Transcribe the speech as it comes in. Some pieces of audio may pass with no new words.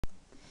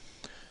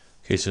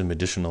Okay, some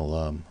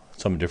additional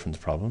sum difference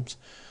problems.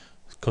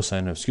 The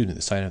sine of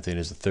theta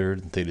is the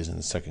third, and theta is in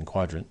the second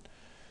quadrant.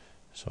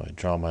 So I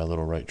draw my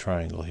little right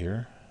triangle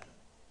here.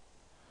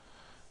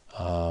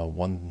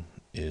 1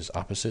 is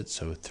opposite,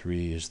 so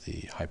 3 is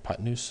the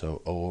hypotenuse,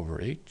 so O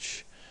over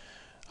H.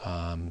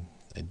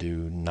 I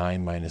do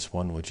 9 minus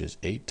 1, which is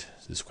 8.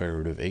 The square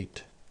root of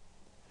 8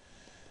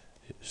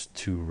 is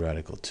 2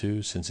 radical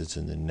 2. Since it's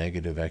in the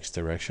negative x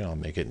direction, I'll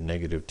make it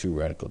negative 2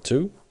 radical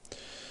 2.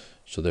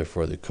 So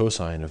therefore, the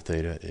cosine of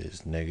theta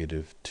is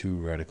negative 2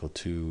 radical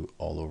 2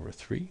 all over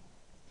 3.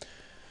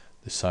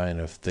 The sine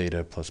of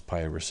theta plus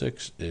pi over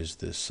 6 is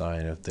the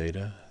sine of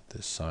theta,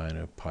 the sine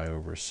of pi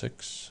over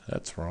 6.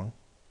 That's wrong.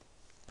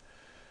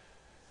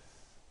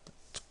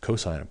 It's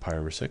cosine of pi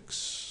over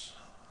 6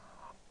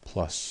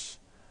 plus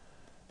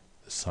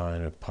the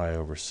sine of pi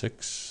over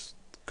 6,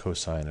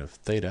 cosine of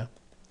theta.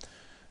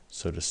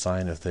 So the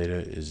sine of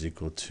theta is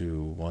equal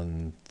to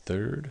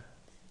 1/3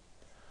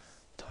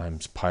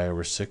 times pi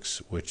over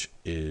 6, which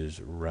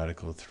is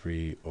radical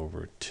 3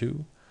 over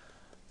 2,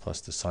 plus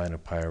the sine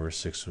of pi over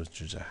 6,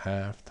 which is a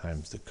half,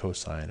 times the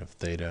cosine of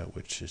theta,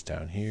 which is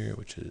down here,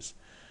 which is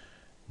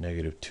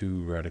negative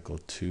 2 radical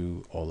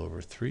 2 all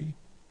over 3.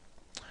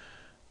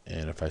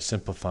 And if I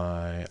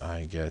simplify,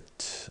 I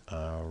get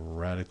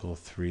radical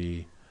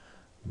 3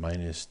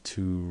 minus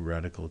 2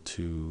 radical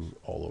 2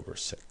 all over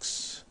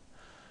 6.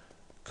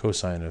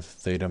 Cosine of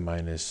theta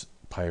minus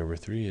pi over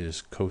 3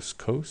 is cos,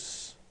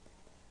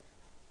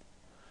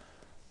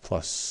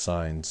 plus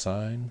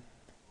sine.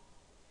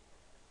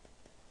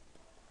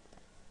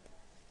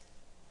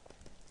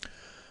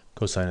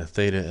 Cosine of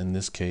theta in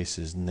this case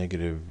is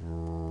negative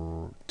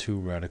 2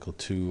 radical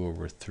 2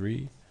 over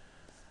 3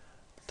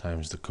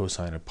 times the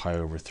cosine of pi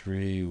over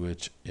 3,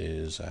 which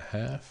is a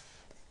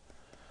half,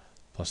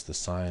 plus the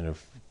sine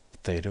of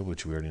theta,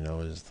 which we already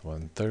know is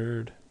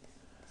 1/3,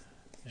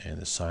 and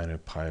the sine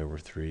of pi over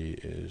 3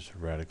 is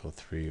radical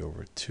 3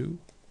 over 2.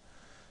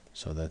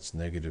 So that's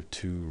negative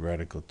 2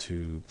 radical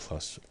 2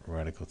 plus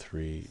radical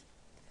 3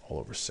 all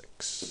over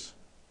 6.